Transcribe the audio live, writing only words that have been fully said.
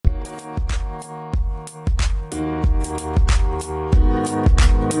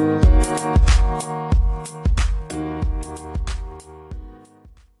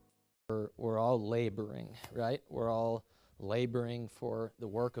right? We're all laboring for the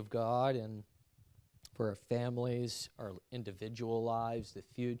work of God and for our families, our individual lives, the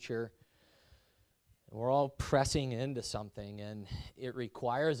future. And we're all pressing into something, and it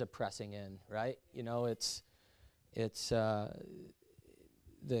requires a pressing in, right? You know, it's the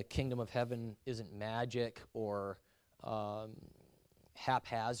kingdom of heaven isn't magic or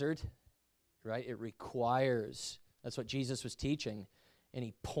haphazard, right? It requires, that's what Jesus was teaching. And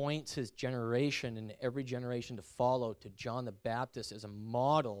he points his generation and every generation to follow to John the Baptist as a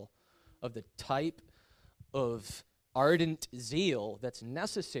model of the type of ardent zeal that's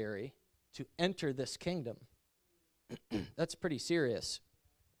necessary to enter this kingdom. That's pretty serious.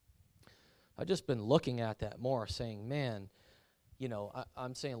 I've just been looking at that more, saying, man, you know,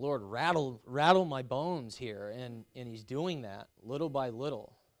 I'm saying, Lord, rattle my bones here. And he's doing that little by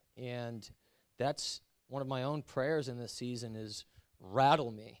little. And that's one of my own prayers in this season is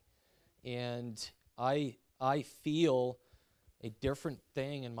rattle me. And I feel a different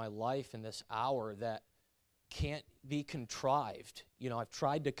thing in my life in this hour that can't be contrived. You know, I've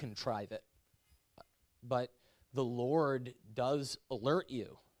tried to contrive it. But the Lord does alert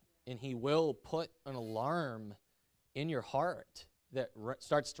you. And he will put an alarm in your heart that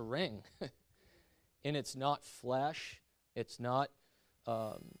starts to ring. And it's not flesh. It's not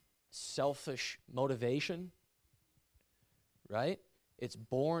selfish motivation. Right? It's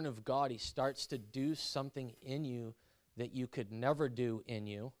born of God. He starts to do something in you that you could never do in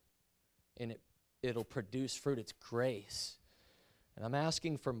you. And it'll produce fruit. It's grace. And I'm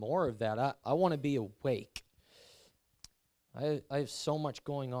asking for more of that. I want to be awake. I have so much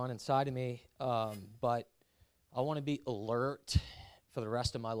going on inside of me, but I want to be alert for the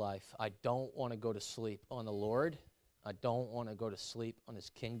rest of my life. I don't want to go to sleep on the Lord. I don't want to go to sleep on his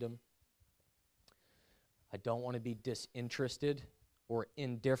kingdom. I don't want to be disinterested or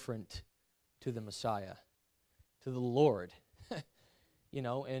indifferent to the Messiah, to the Lord. You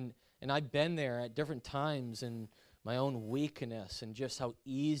know, and I've been there at different times in my own weakness and just how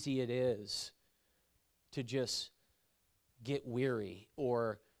easy it is to just get weary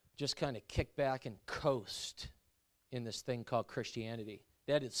or just kind of kick back and coast in this thing called Christianity.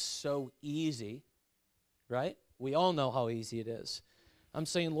 That is so easy, right? We all know how easy it is. I'm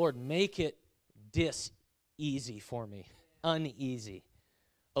saying, Lord, make it easy for me, uneasy.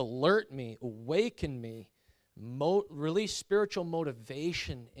 Alert me, awaken me, release spiritual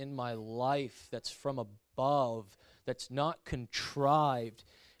motivation in my life that's from above, that's not contrived,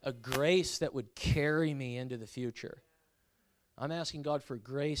 a grace that would carry me into the future. I'm asking God for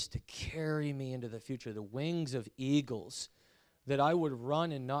grace to carry me into the future, the wings of eagles, that I would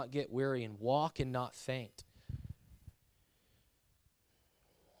run and not get weary and walk and not faint.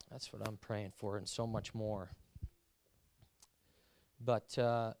 That's what I'm praying for and so much more. But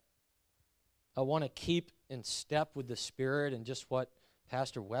I want to keep in step with the Spirit and just what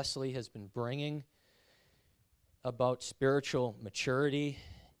Pastor Wesley has been bringing about spiritual maturity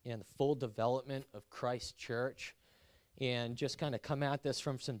and the full development of Christ's church, and just kind of come at this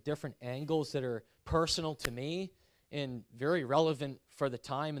from some different angles that are personal to me and very relevant for the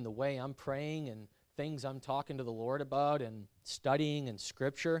time and the way I'm praying and things I'm talking to the Lord about and studying in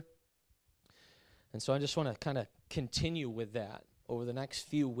Scripture. And so I just want to kind of continue with that over the next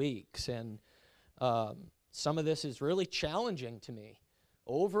few weeks. And some of this is really challenging to me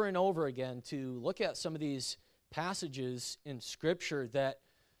over and over again to look at some of these passages in Scripture that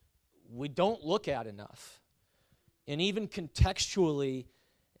we don't look at enough. And even contextually,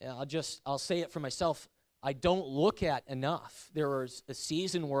 I'll say it for myself, I don't look at enough. There was a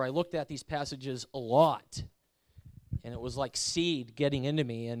season where I looked at these passages a lot, and it was like seed getting into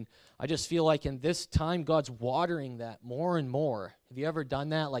me. And I just feel like in this time, God's watering that more and more. Have you ever done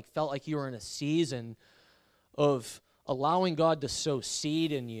that? Like felt like you were in a season of allowing God to sow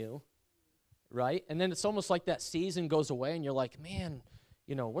seed in you, right? And then it's almost like that season goes away, and you're like, man,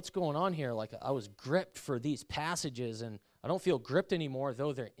 you know, what's going on here? Like I was gripped for these passages, and I don't feel gripped anymore,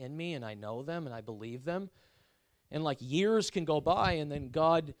 though they're in me, and I know them, and I believe them. And like years can go by, and then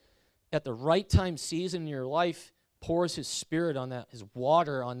God, at the right time season in your life, pours his Spirit on that, his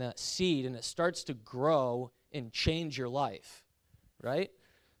water on that seed, and it starts to grow and change your life, right?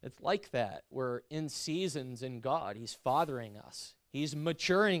 It's like that. We're in seasons in God. He's fathering us. He's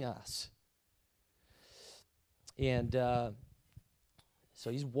maturing us. And so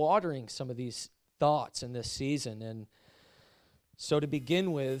he's watering some of these thoughts in this season. And so to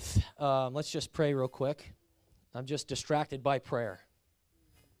begin with, let's just pray real quick. I'm just distracted by prayer.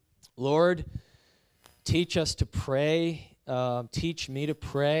 Lord, teach us to pray. Teach me to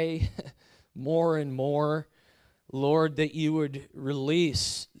pray more and more. Lord, that you would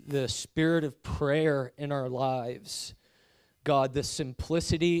release the spirit of prayer in our lives. God, the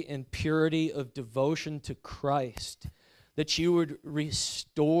simplicity and purity of devotion to Christ, that you would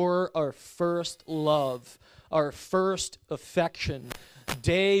restore our first love, our first affection,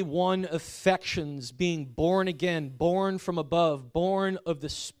 day one affections, being born again, born from above, born of the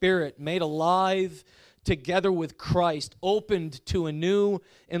Spirit, made alive together with Christ, opened to a new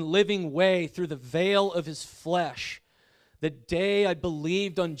and living way through the veil of his flesh. The day I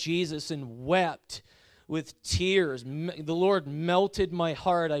believed on Jesus and wept with tears, the Lord melted my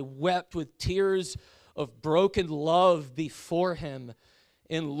heart. I wept with tears of broken love before him.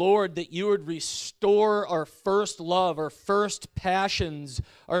 And Lord, that you would restore our first love, our first passions,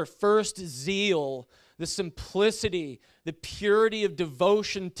 our first zeal, the simplicity, the purity of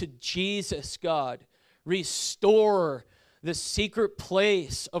devotion to Jesus, God. Restore the secret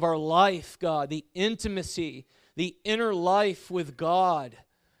place of our life, God, the intimacy, the inner life with God,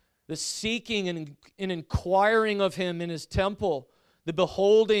 the seeking and inquiring of him in his temple, the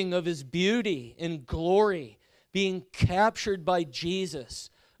beholding of his beauty and glory, being captured by Jesus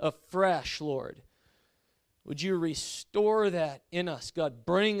afresh, Lord. Would you restore that in us, God?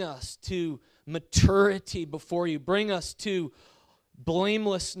 Bring us to maturity before you. Bring us to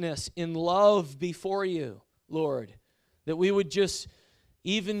blamelessness in love before you, Lord. That we would just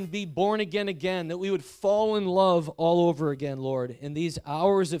even be born again, that we would fall in love all over again, Lord, in these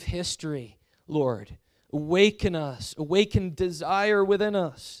hours of history, Lord. Awaken us, awaken desire within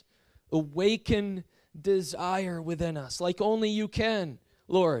us, awaken desire within us, like only you can,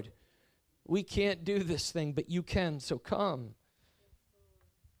 Lord. We can't do this thing, but you can, so come.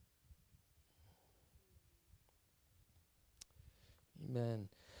 Amen.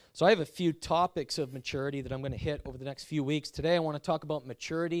 So I have a few topics of maturity that I'm going to hit over the next few weeks. Today I want to talk about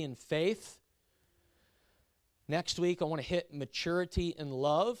maturity in faith. Next week I want to hit maturity in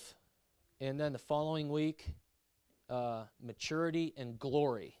love. And then the following week, maturity and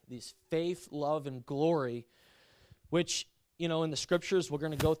glory. These faith, love, and glory, which, in the scriptures, we're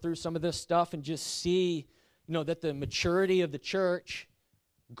going to go through some of this stuff and just see, that the maturity of the church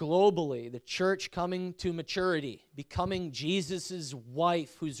globally, the church coming to maturity, becoming Jesus'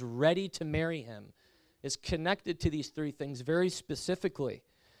 wife who's ready to marry him, is connected to these three things very specifically.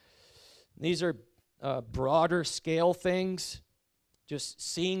 These are broader scale things, just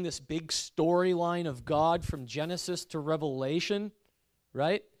seeing this big storyline of God from Genesis to Revelation,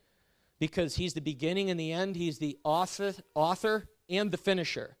 right? Because he's the beginning and the end. He's the author and the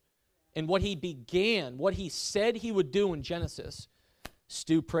finisher. And what he began, what he said he would do in Genesis,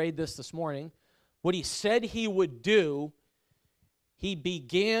 Stu prayed this morning. What he said he would do, he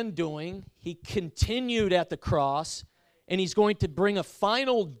began doing, he continued at the cross, and he's going to bring a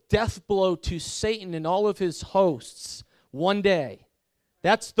final death blow to Satan and all of his hosts one day.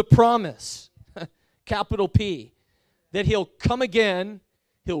 That's the promise, capital P, that he'll come again,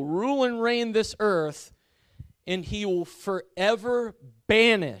 he'll rule and reign this earth, and he will forever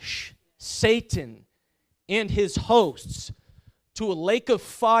banish Satan and his hosts to a lake of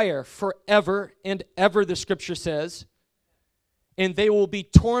fire forever and ever, the scripture says, and they will be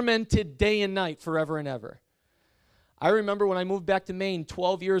tormented day and night forever and ever. I remember when I moved back to Maine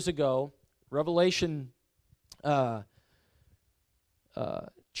 12 years ago, Revelation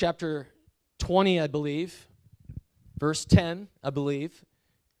chapter 20, I believe, verse 10, I believe,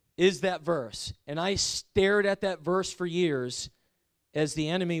 is that verse. And I stared at that verse for years as the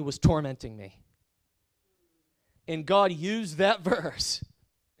enemy was tormenting me. And God used that verse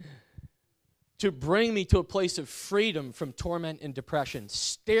to bring me to a place of freedom from torment and depression.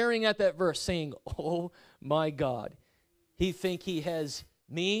 Staring at that verse saying, oh my God, he think he has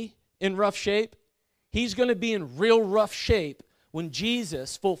me in rough shape? He's going to be in real rough shape when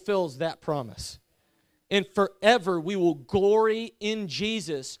Jesus fulfills that promise. And forever we will glory in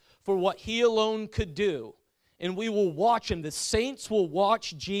Jesus for what he alone could do. And we will watch him. The saints will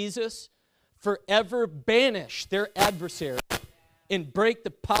watch Jesus forever banish their adversary and break the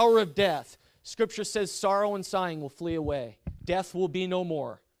power of death. Scripture says sorrow and sighing will flee away. Death will be no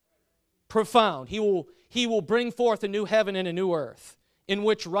more. Profound. He will bring forth a new heaven and a new earth in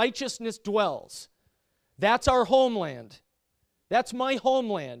which righteousness dwells. That's our homeland. That's my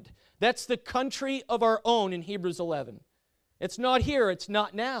homeland. That's the country of our own in Hebrews 11. It's not here. It's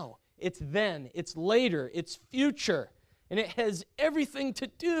not now. It's then. It's later. It's future. And it has everything to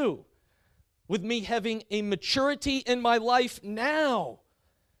do with me having a maturity in my life now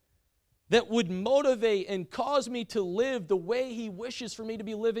that would motivate and cause me to live the way he wishes for me to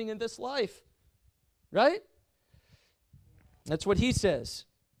be living in this life. Right? That's what he says.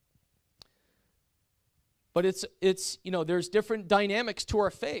 But it's there's different dynamics to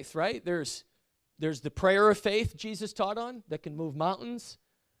our faith, right? There's the prayer of faith Jesus taught on that can move mountains.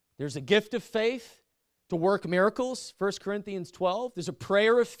 There's a gift of faith to work miracles, 1 Corinthians 12. There's a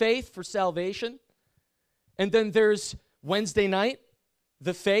prayer of faith for salvation. And then there's Wednesday night,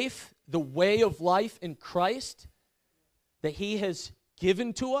 the faith, the way of life in Christ that He has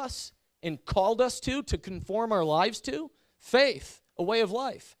given to us and called us to conform our lives to. Faith, a way of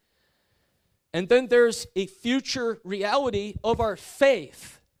life. And then there's a future reality of our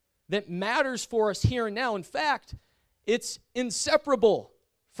faith that matters for us here and now. In fact, it's inseparable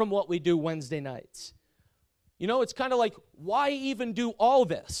from what we do Wednesday nights. It's kind of like, why even do all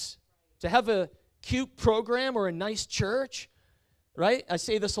this? To have a cute program or a nice church, right? I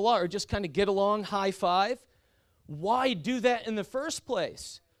say this a lot, or just kind of get along, high five. Why do that in the first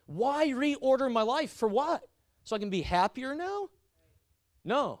place? Why reorder my life? For what? So I can be happier now?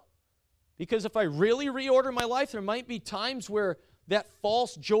 No. Because if I really reorder my life, there might be times where that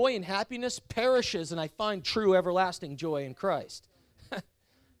false joy and happiness perishes and I find true everlasting joy in Christ.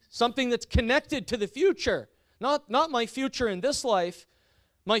 Something that's connected to the future. Not my future in this life,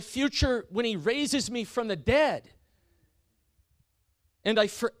 my future when He raises me from the dead. And I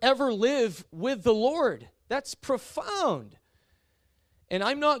forever live with the Lord. That's profound. And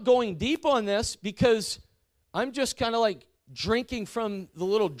I'm not going deep on this because I'm just kind of like drinking from the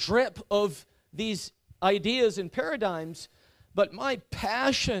little drip of these ideas and paradigms. But my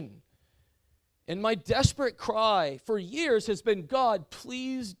passion and my desperate cry for years has been, God,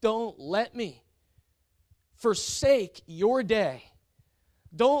 please don't let me forsake your day.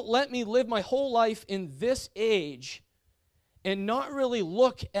 Don't let me live my whole life in this age and not really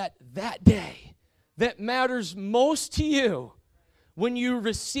look at that day that matters most to you when you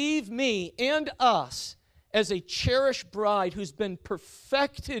receive me and us as a cherished bride who's been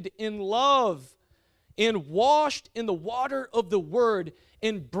perfected in love and washed in the water of the Word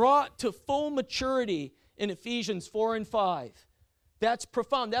and brought to full maturity in Ephesians 4 and 5. That's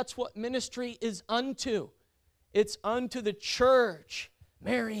profound. That's what ministry is unto. It's unto the church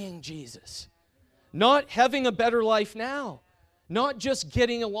marrying Jesus. Not having a better life now. Not just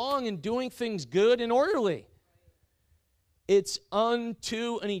getting along and doing things good and orderly. It's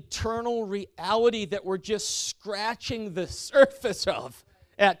unto an eternal reality that we're just scratching the surface of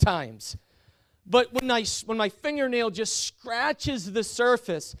at times. But when my fingernail just scratches the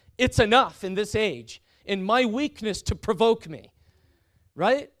surface, it's enough in this age, in my weakness to provoke me,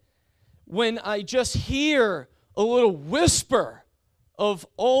 right? When I just hear a little whisper of,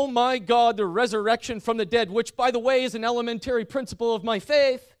 oh my God, the resurrection from the dead, which, by the way, is an elementary principle of my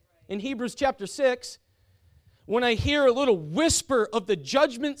faith in Hebrews chapter 6, when I hear a little whisper of the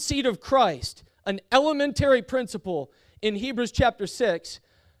judgment seat of Christ, an elementary principle in Hebrews chapter 6,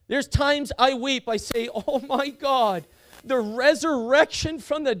 there's times I weep. I say, oh my God, the resurrection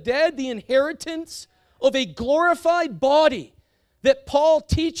from the dead, the inheritance of a glorified body that Paul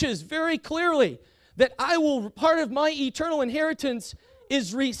teaches very clearly that part of my eternal inheritance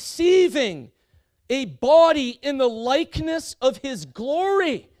is receiving a body in the likeness of His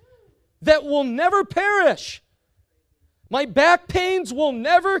glory that will never perish. My back pains will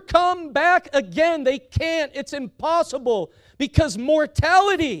never come back again. They can't. It's impossible because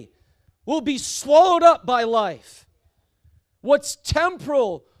mortality will be swallowed up by life. What's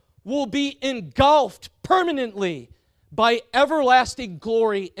temporal will be engulfed permanently by everlasting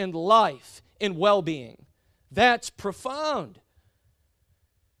glory and life and well-being. That's profound.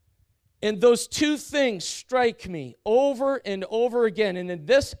 And those two things strike me over and over again. And in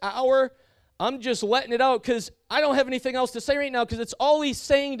this hour, I'm just letting it out because I don't have anything else to say right now because it's all he's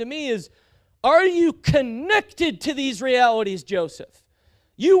saying to me is, are you connected to these realities, Joseph?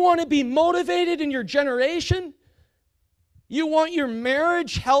 You want to be motivated in your generation? You want your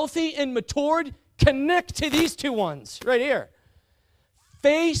marriage healthy and matured? Connect to these two ones right here.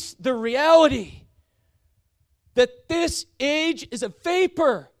 Face the reality that this age is a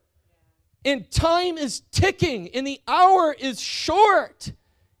vapor and time is ticking and the hour is short.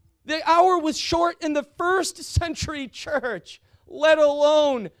 The hour was short in the first century church, let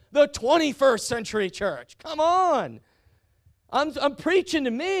alone the 21st century church. Come on. I'm preaching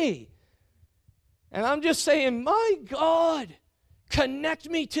to me. And I'm just saying, my God, connect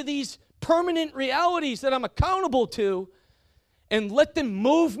me to these permanent realities that I'm accountable to and let them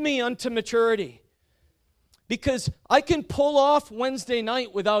move me unto maturity. Because I can pull off Wednesday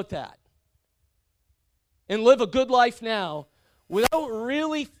night without that and live a good life now without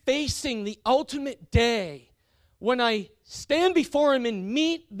really facing the ultimate day when I stand before Him and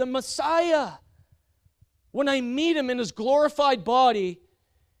meet the Messiah. When I meet Him in His glorified body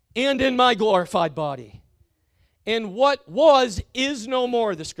and in my glorified body. And what was is no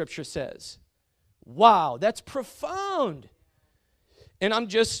more, the scripture says. Wow, that's profound. And I'm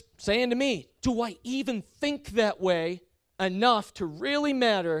just saying to me, do I even think that way enough to really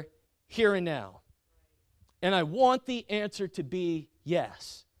matter here and now? And I want the answer to be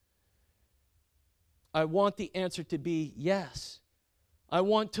yes. I want the answer to be yes. I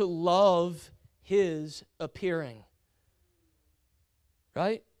want to love his appearing.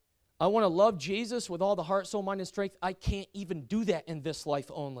 Right? I want to love Jesus with all the heart, soul, mind, and strength. I can't even do that in this life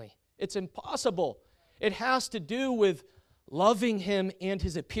only. It's impossible. It has to do with loving him and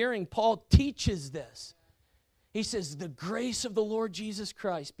his appearing. Paul teaches this. He says, the grace of the Lord Jesus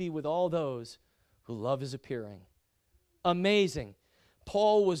Christ be with all those who love his appearing. Amazing.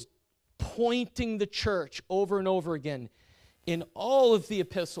 Paul was pointing the church over and over again in all of the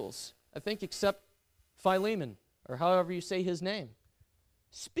epistles, I think except Philemon, or however you say his name,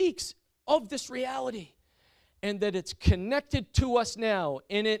 speaks of this reality and that it's connected to us now,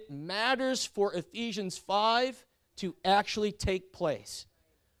 and it matters for Ephesians 5 to actually take place.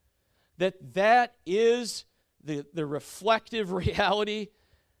 That is the reflective reality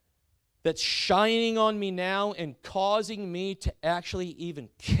that's shining on me now and causing me to actually even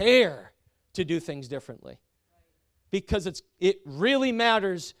care to do things differently. Because it really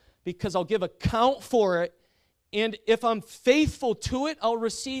matters, because I'll give account for it, and if I'm faithful to it, I'll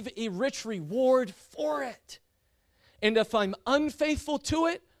receive a rich reward for it. And if I'm unfaithful to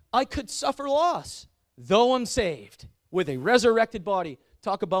it, I could suffer loss, though I'm saved with a resurrected body.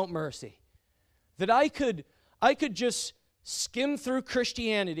 Talk about mercy. That I could just skim through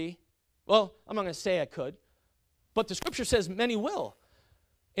Christianity. Well, I'm not going to say I could, but the scripture says many will.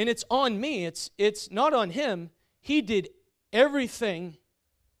 And it's on me. It's not on him. He did everything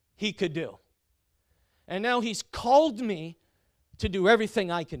he could do. And now he's called me to do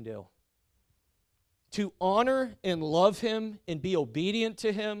everything I can do. To honor and love him and be obedient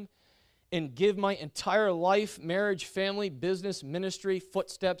to him and give my entire life, marriage, family, business, ministry,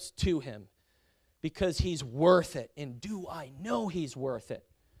 footsteps to him. Because he's worth it. And do I know he's worth it?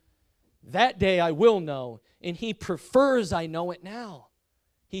 That day I will know. And he prefers I know it now.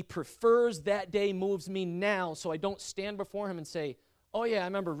 He prefers that day moves me now, so I don't stand before him and say, oh yeah, I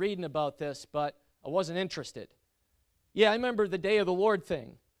remember reading about this, but I wasn't interested. Yeah, I remember the day of the Lord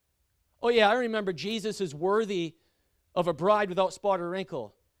thing. Oh yeah, I remember Jesus is worthy of a bride without spot or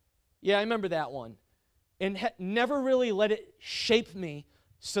wrinkle. Yeah, I remember that one. And never really let it shape me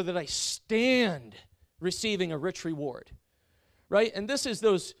so that I stand receiving a rich reward. Right? And this is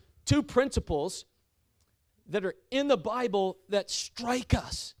those two principles that are in the Bible that strike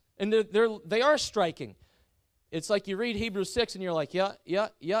us. And they are striking. It's like you read Hebrews 6 and you're like, yeah.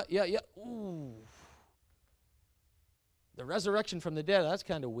 Ooh. The resurrection from the dead, that's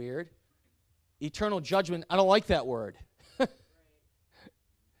kind of weird. Eternal judgment, I don't like that word.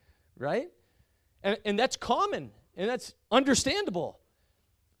 Right? And that's common, and that's understandable.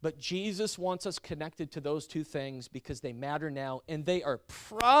 But Jesus wants us connected to those two things because they matter now, and they are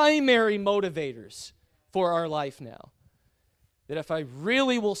primary motivators for our life now. That if I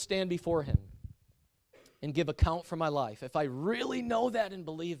really will stand before him and give account for my life, if I really know that and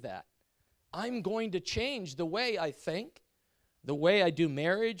believe that, I'm going to change the way I think, the way I do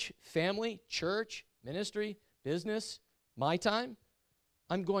marriage, family, church, ministry, business, my time.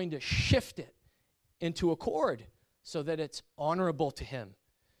 I'm going to shift it into accord so that it's honorable to him.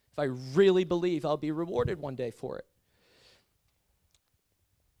 If I really believe I'll be rewarded one day for it.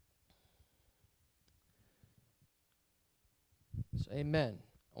 So, amen.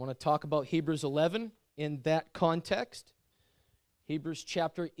 I want to talk about Hebrews 11 in that context. Hebrews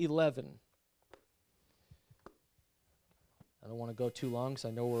chapter 11. I don't want to go too long because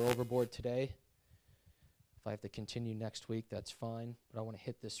I know we're overboard today. If I have to continue next week, that's fine. But I want to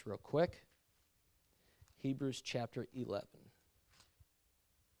hit this real quick. Hebrews chapter 11.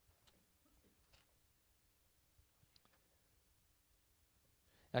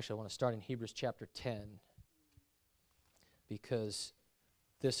 Actually, I want to start in Hebrews chapter 10 because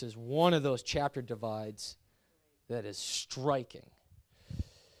this is one of those chapter divides that is striking.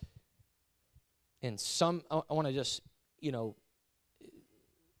 And I want to just,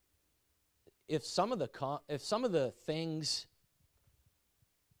 if some of the things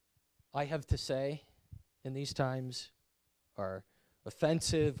I have to say in these times are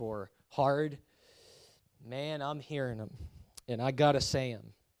offensive or hard, man, I'm hearing them, and I got to say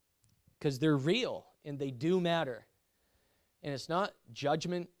them because they're real and they do matter. And it's not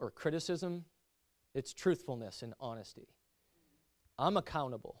judgment or criticism, it's truthfulness and honesty. I'm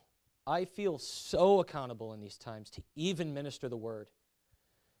accountable. I feel so accountable in these times to even minister the word,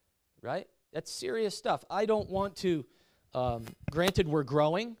 right? That's serious stuff. I don't want to, granted we're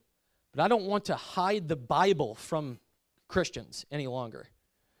growing, but I don't want to hide the Bible from Christians any longer.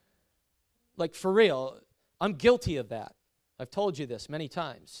 Like, for real, I'm guilty of that. I've told you this many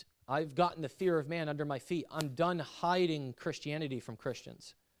times. I've gotten the fear of man under my feet. I'm done hiding Christianity from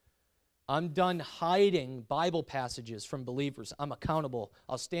Christians. I'm done hiding Bible passages from believers. I'm accountable.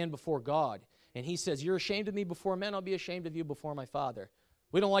 I'll stand before God. And he says, you're ashamed of me before men, I'll be ashamed of you before my Father.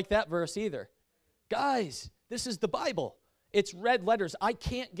 We don't like that verse either. Guys, this is the Bible. It's red letters. I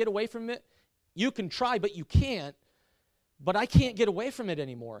can't get away from it. You can try, but you can't. But I can't get away from it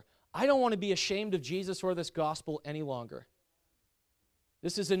anymore. I don't want to be ashamed of Jesus or this gospel any longer.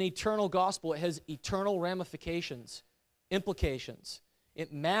 This is an eternal gospel. It has eternal ramifications, implications.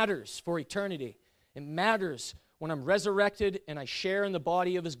 It matters for eternity. It matters when I'm resurrected and I share in the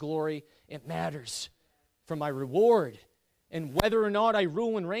body of his glory. It matters for my reward and whether or not I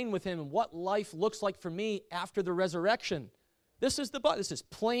rule and reign with him and what life looks like for me after the resurrection. This is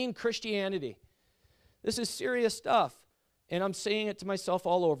plain Christianity. This is serious stuff. And I'm saying it to myself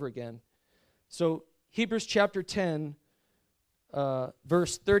all over again. So Hebrews chapter 10,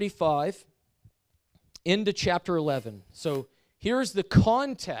 verse 35, into chapter 11. So here's the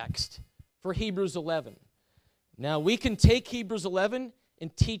context for Hebrews 11. Now, we can take Hebrews 11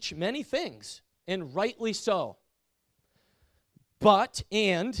 and teach many things, and rightly so.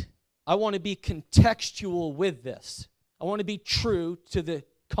 And I want to be contextual with this. I want to be true to the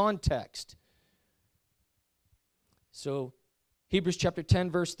context. So, Hebrews chapter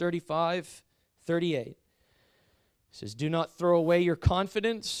 10, verse 35, 38. It says, do not throw away your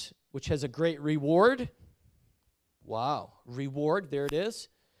confidence, which has a great reward. Wow, reward, there it is.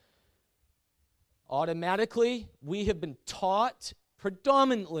 Automatically, we have been taught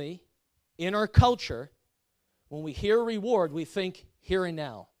predominantly in our culture, when we hear reward, we think here and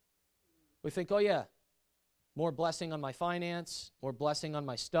now. We think, oh yeah, more blessing on my finance, more blessing on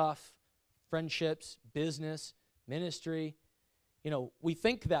my stuff, friendships, business, ministry. We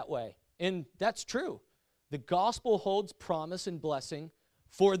think that way, and that's true. The gospel holds promise and blessing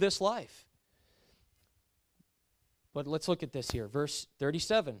for this life. But let's look at this here, verse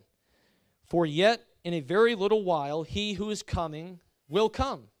 37. For yet in a very little while he who is coming will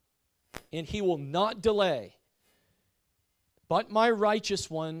come, and he will not delay. But my righteous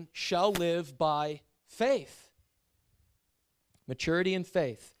one shall live by faith. Maturity in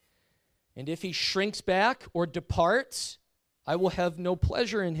faith. And if he shrinks back or departs, I will have no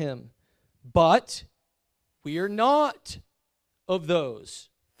pleasure in him. But we are not of those.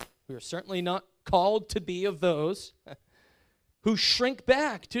 We are certainly not called to be of those who shrink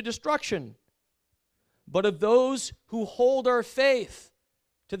back to destruction, but of those who hold our faith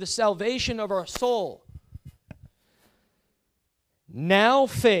to the salvation of our soul. Now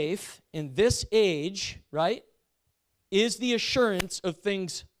faith in this age, right, is the assurance of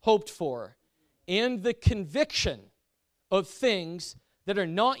things hoped for and the conviction of things that are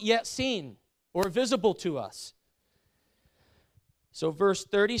not yet seen or visible to us. So verse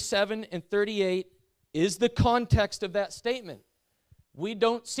 37 and 38 is the context of that statement. We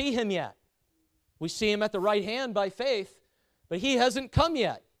don't see him yet. We see him at the right hand by faith, but he hasn't come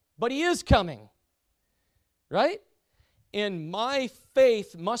yet. But he is coming, right? And my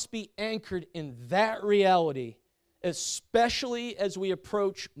faith must be anchored in that reality, especially as we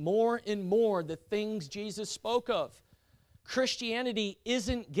approach more and more the things Jesus spoke of. Christianity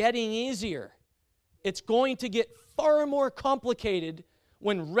isn't getting easier. It's going to get far more complicated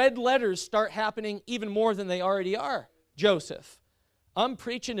when red letters start happening even more than they already are, Joseph. I'm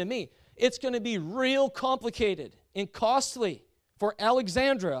preaching to me. It's going to be real complicated and costly for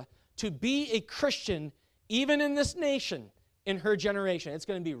Alexandra to be a Christian even in this nation, in her generation. It's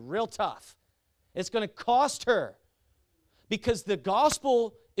going to be real tough. It's going to cost her because the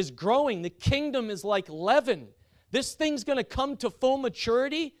gospel is growing. The kingdom is like leaven. This thing's going to come to full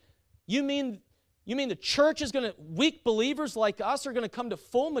maturity. You mean the church is going to, weak believers like us are going to come to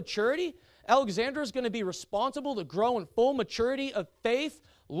full maturity? Alexandra is going to be responsible to grow in full maturity of faith,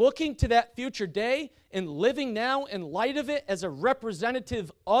 looking to that future day and living now in light of it as a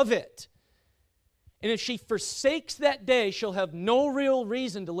representative of it. And if she forsakes that day, she'll have no real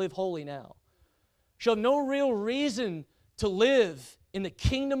reason to live holy now. She'll have no real reason to live in the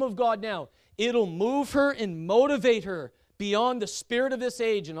kingdom of God now. It'll move her and motivate her beyond the spirit of this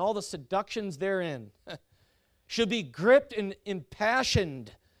age and all the seductions therein. She'll be gripped and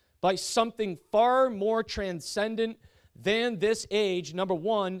impassioned by something far more transcendent than this age, number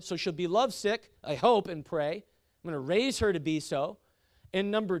one. So she'll be lovesick, I hope and pray. I'm going to raise her to be so. And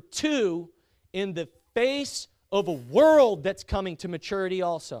number two, in the face of a world that's coming to maturity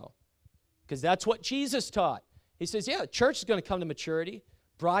also. because that's what Jesus taught. He says, yeah, the church is going to come to maturity,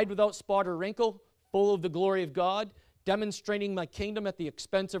 bride without spot or wrinkle, full of the glory of God, demonstrating my kingdom at the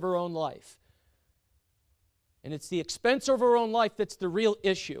expense of her own life. And it's the expense of her own life that's the real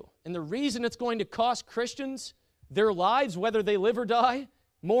issue. And the reason it's going to cost Christians their lives, whether they live or die,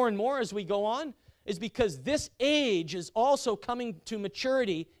 more and more as we go on, is because this age is also coming to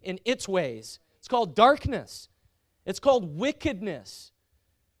maturity in its ways. It's called darkness. It's called wickedness.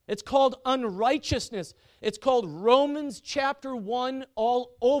 It's called unrighteousness. It's called Romans chapter 1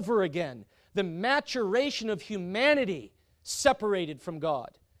 all over again. The maturation of humanity separated from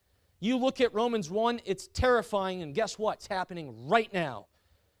God. You look at Romans 1, it's terrifying, and guess what? It's happening right now.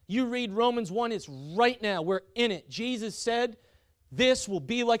 You read Romans 1, it's right now. We're in it. Jesus said, this will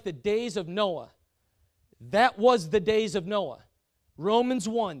be like the days of Noah. That was the days of Noah. Romans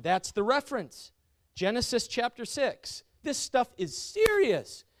 1, that's the reference. Genesis chapter 6. This stuff is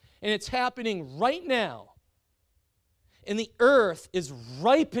serious, and it's happening right now. And the earth is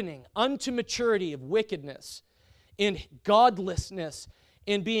ripening unto maturity of wickedness and godlessness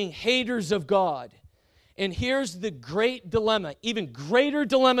and being haters of God. And here's the great dilemma, even greater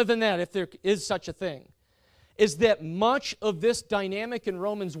dilemma than that, if there is such a thing, is that much of this dynamic in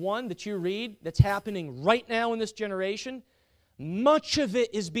Romans 1 that you read, that's happening right now in this generation, much of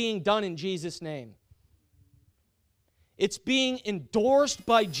it is being done in Jesus' name. It's being endorsed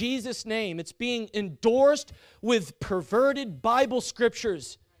by Jesus' name. It's being endorsed with perverted Bible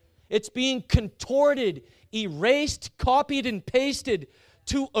scriptures. It's being contorted, erased, copied, and pasted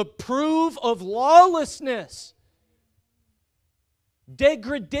to approve of lawlessness,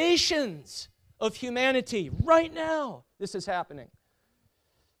 degradations of humanity. Right now, this is happening.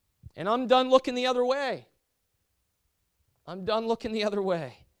 And I'm done looking the other way. I'm done looking the other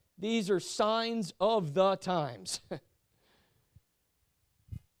way. These are signs of the times.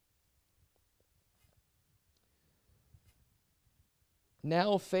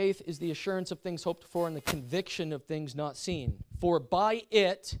 Now faith is the assurance of things hoped for and the conviction of things not seen. For by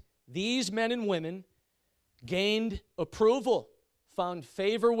it, these men and women gained approval, found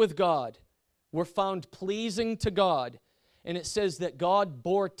favor with God, were found pleasing to God. And it says that God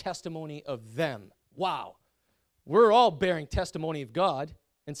bore testimony of them. Wow. We're all bearing testimony of God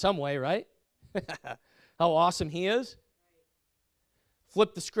in some way, right? How awesome He is.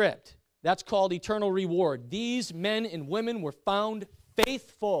 Flip the script. That's called eternal reward. These men and women were found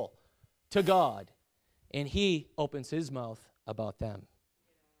faithful to God, and He opens His mouth about them.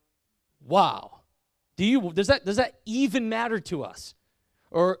 Wow. Does that even matter to us?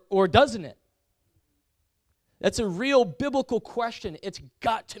 Or doesn't it? That's a real biblical question. It's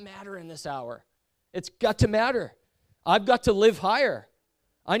got to matter in this hour. It's got to matter. I've got to live higher.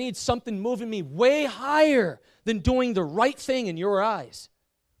 I need something moving me way higher than doing the right thing in your eyes.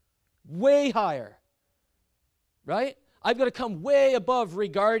 Way higher. Right? I've got to come way above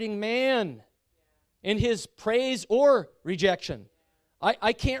regarding man in his praise or rejection.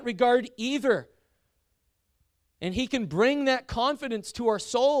 I can't regard either. And He can bring that confidence to our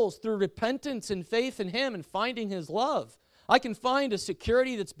souls through repentance and faith in Him and finding His love. I can find a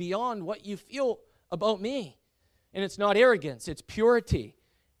security that's beyond what you feel about me. And it's not arrogance, it's purity.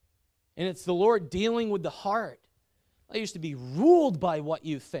 And it's the Lord dealing with the heart. I used to be ruled by what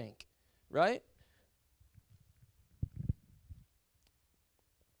you think, right?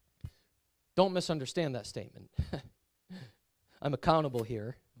 Don't misunderstand that statement. I'm accountable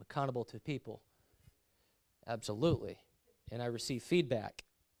here. I'm accountable to people. Absolutely. And I receive feedback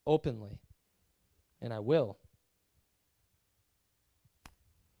openly. And I will.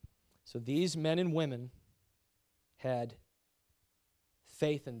 So these men and women had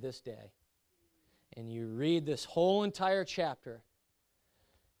faith in this day. And you read this whole entire chapter,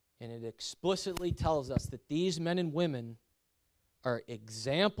 and it explicitly tells us that these men and women are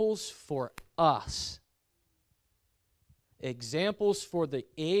examples for us. Examples for the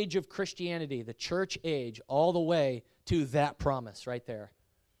age of Christianity, the church age, all the way to that promise right there.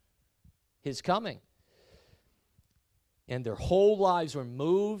 His coming. And their whole lives were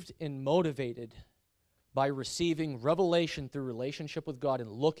moved and motivated by receiving revelation through relationship with God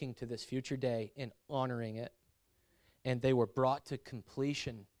and looking to this future day and honoring it. And they were brought to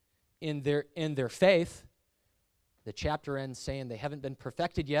completion in their faith. The chapter ends saying they haven't been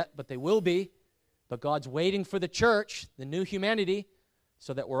perfected yet, but they will be. But God's waiting for the church, the new humanity,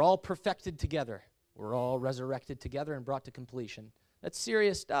 so that we're all perfected together. We're all resurrected together and brought to completion. That's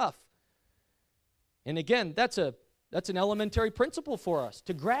serious stuff. And again, that's an elementary principle for us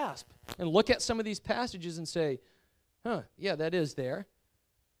to grasp and look at some of these passages and say, yeah, that is there.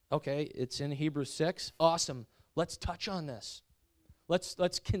 Okay, it's in Hebrews 6. Awesome. Let's touch on this.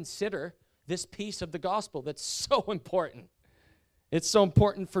 Let's consider this piece of the gospel that's so important. It's so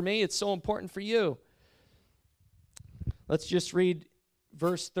important for me. It's so important for you. Let's just read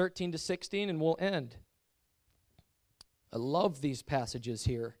verse 13 to 16 and we'll end. I love these passages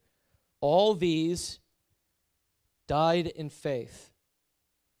here. All these died in faith.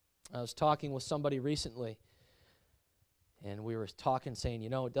 I was talking with somebody recently, and we were talking, saying,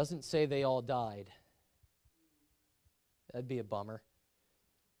 it doesn't say they all died. That'd be a bummer.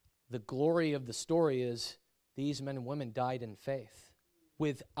 The glory of the story is these men and women died in faith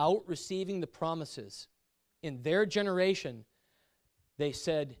without receiving the promises. In their generation, they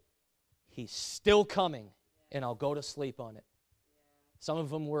said, he's still coming, and I'll go to sleep on it. Some of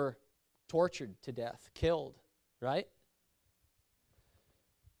them were tortured to death, killed, right?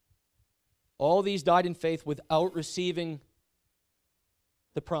 All these died in faith without receiving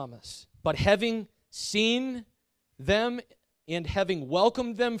the promise. But having seen them and having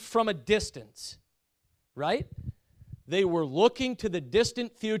welcomed them from a distance, right? They were looking to the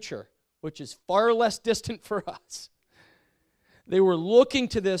distant future, which is far less distant for us. They were looking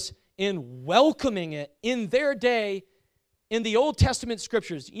to this and welcoming it in their day in the Old Testament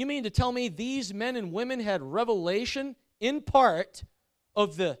scriptures. You mean to tell me these men and women had revelation in part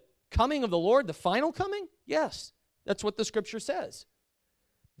of the coming of the Lord, the final coming? Yes, that's what the scripture says.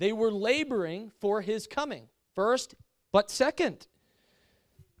 They were laboring for his coming, first, but second.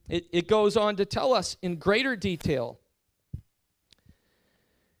 It goes on to tell us in greater detail.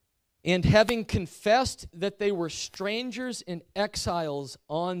 And having confessed that they were strangers and exiles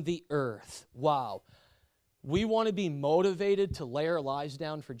on the earth. Wow. We want to be motivated to lay our lives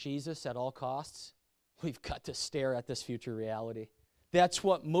down for Jesus at all costs. We've got to stare at this future reality. That's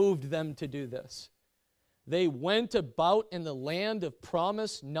what moved them to do this. They went about in the land of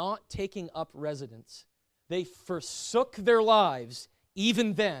promise, not taking up residence. They forsook their lives,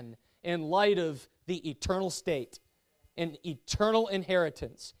 even then, in light of the eternal state, an eternal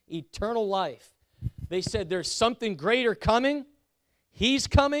inheritance, eternal life. They said, there's something greater coming. He's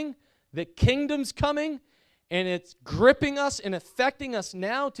coming. The kingdom's coming. And it's gripping us and affecting us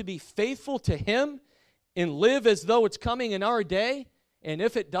now to be faithful to him and live as though it's coming in our day. And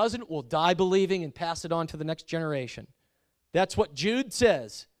if it doesn't, we'll die believing and pass it on to the next generation. That's what Jude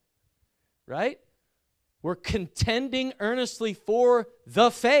says, right? We're contending earnestly for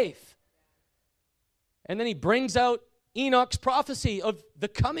the faith. And then he brings out Enoch's prophecy of the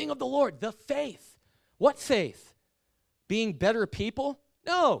coming of the Lord, the faith. What faith? Being better people?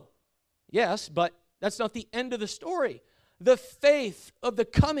 No. Yes, but that's not the end of the story. The faith of the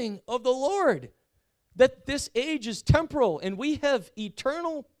coming of the Lord. That this age is temporal and we have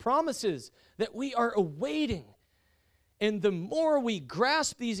eternal promises that we are awaiting. And the more we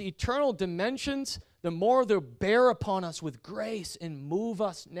grasp these eternal dimensions, the more they'll bear upon us with grace and move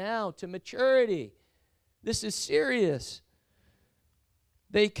us now to maturity. This is serious.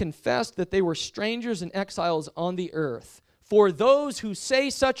 They confessed that they were strangers and exiles on the earth. For those who say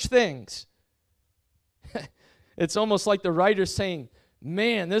such things, it's almost like the writer saying,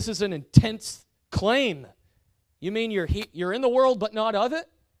 man, this is an intense claim. You mean you're in the world but not of it?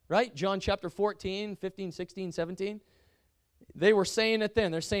 Right? John chapter 14, 15, 16, 17. They were saying it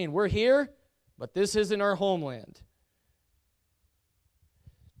then. They're saying, we're here, but this isn't our homeland.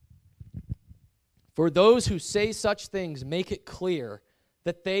 For those who say such things, make it clear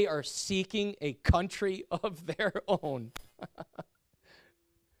that they are seeking a country of their own.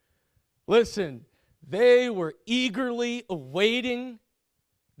 Listen, they were eagerly awaiting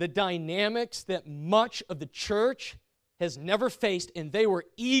the dynamics that much of the church has never faced, and they were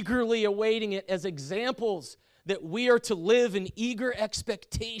eagerly awaiting it as examples that we are to live in eager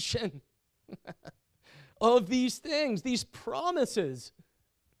expectation of these things, these promises.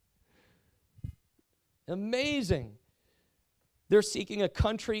 Amazing. They're seeking a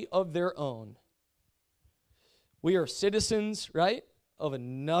country of their own. We are citizens, right, of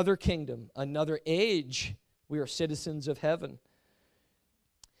another kingdom, another age. We are citizens of heaven.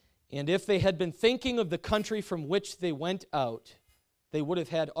 And if they had been thinking of the country from which they went out, they would have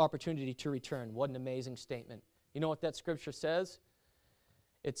had opportunity to return. What an amazing statement. You know what that scripture says?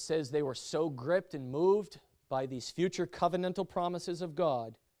 It says they were so gripped and moved by these future covenantal promises of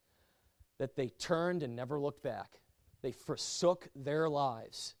God that they turned and never looked back. They forsook their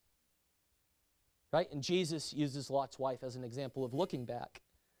lives. Right? And Jesus uses Lot's wife as an example of looking back.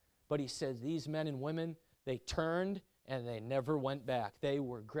 But he says these men and women, they turned and they never went back. They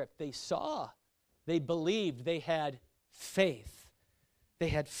were gripped. They saw. They believed. They had faith. They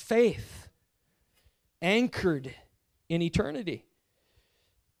had faith anchored in eternity.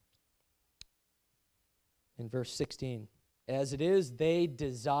 In verse 16, as it is, they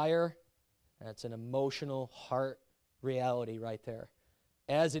desire That's an emotional heart reality right there.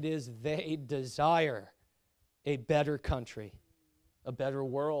 As it is, they desire a better country, a better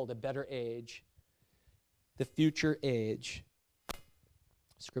world, a better age, the future age.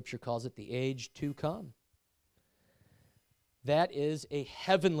 Scripture calls it the age to come. That is a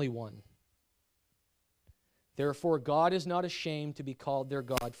heavenly one. Therefore, God is not ashamed to be called their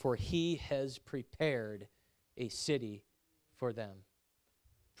God, for he has prepared a city for them.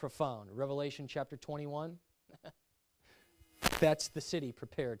 Profound. Revelation chapter 21. That's the city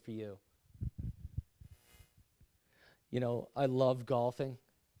prepared for you. You know, I love golfing,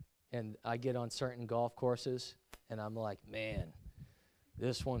 and I get on certain golf courses, and I'm like, man,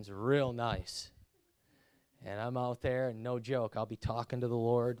 this one's real nice. And I'm out there, and no joke, I'll be talking to the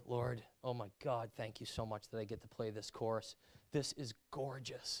Lord. Lord, oh my God, thank you so much that I get to play this course. This is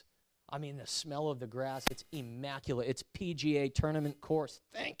gorgeous. I mean, the smell of the grass, it's immaculate. It's PGA tournament course.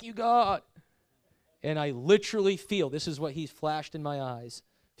 Thank you, God. And I literally feel, this is what he flashed in my eyes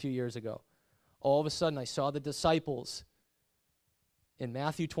a few years ago. All of a sudden, I saw the disciples in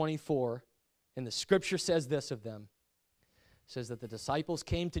Matthew 24, and the scripture says this of them. It says that the disciples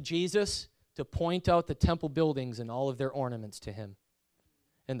came to Jesus to point out the temple buildings and all of their ornaments to him.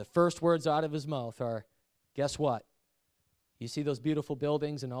 And the first words out of his mouth are, guess what? You see those beautiful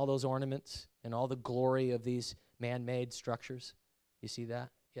buildings and all those ornaments and all the glory of these man-made structures? You see that?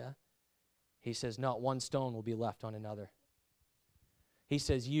 Yeah? He says, not one stone will be left on another. He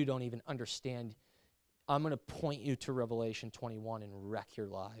says, you don't even understand. I'm going to point you to Revelation 21 and wreck your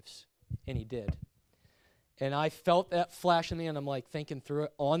lives. And he did. And I felt that flash in me, and I'm like thinking through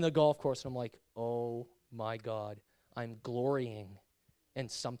it on the golf course, and I'm like, oh my God, I'm glorying in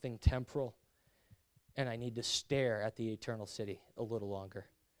something temporal, and I need to stare at the eternal city a little longer.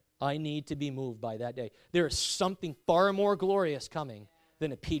 I need to be moved by that day. There is something far more glorious coming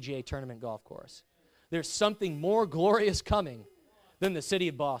than a PGA tournament golf course. There's something more glorious coming than the city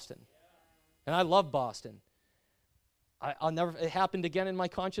of Boston. And I love Boston. I'll never, it happened again in my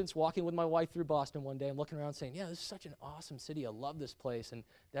conscience, walking with my wife through Boston one day. I'm looking around saying, yeah, this is such an awesome city. I love this place. And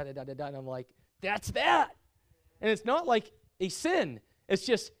da-da-da-da-da. And I'm like, that's that. And it's not like a sin. It's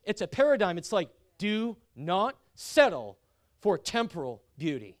just, it's a paradigm. It's like, do not settle for temporal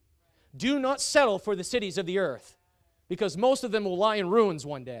beauty. Do not settle for the cities of the earth, because most of them will lie in ruins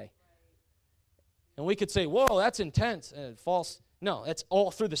one day. And we could say, whoa, that's intense and false. No, it's all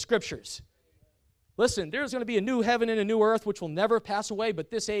through the scriptures. Listen, there's going to be a new heaven and a new earth which will never pass away,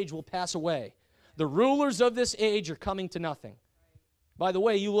 but this age will pass away. The rulers of this age are coming to nothing. By the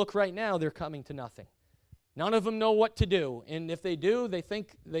way, you look right now, they're coming to nothing. None of them know what to do, and if they do, they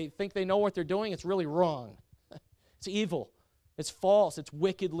think they know what they're doing. It's really wrong. It's evil. It's false. It's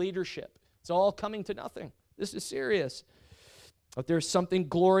wicked leadership. It's all coming to nothing. This is serious. But there's something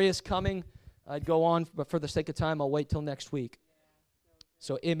glorious coming. I'd go on, but for the sake of time, I'll wait till next week.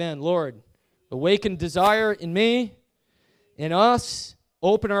 So, amen. Lord, awaken desire in me, in us.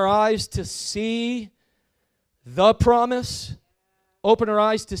 Open our eyes to see the promise. Open our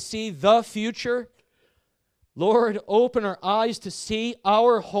eyes to see the future. Lord, open our eyes to see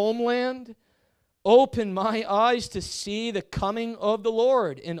our homeland. Open my eyes to see the coming of the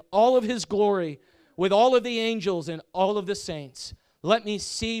Lord in all of his glory, with all of the angels and all of the saints. Let me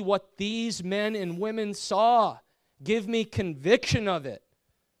see what these men and women saw. Give me conviction of it.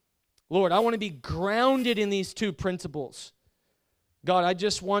 Lord, I want to be grounded in these two principles. God, I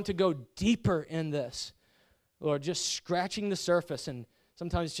just want to go deeper in this. Lord, just scratching the surface, and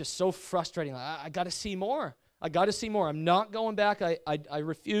sometimes it's just so frustrating. I got to see more. I got to see more. I'm not going back. I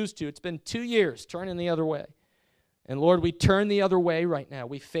refuse to. It's been 2 years turning the other way. And Lord, we turn the other way right now.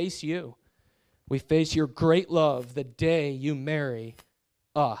 We face you. We face your great love the day you marry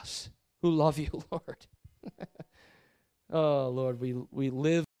us who love you, Lord. Oh, Lord, we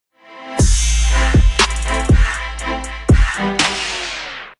live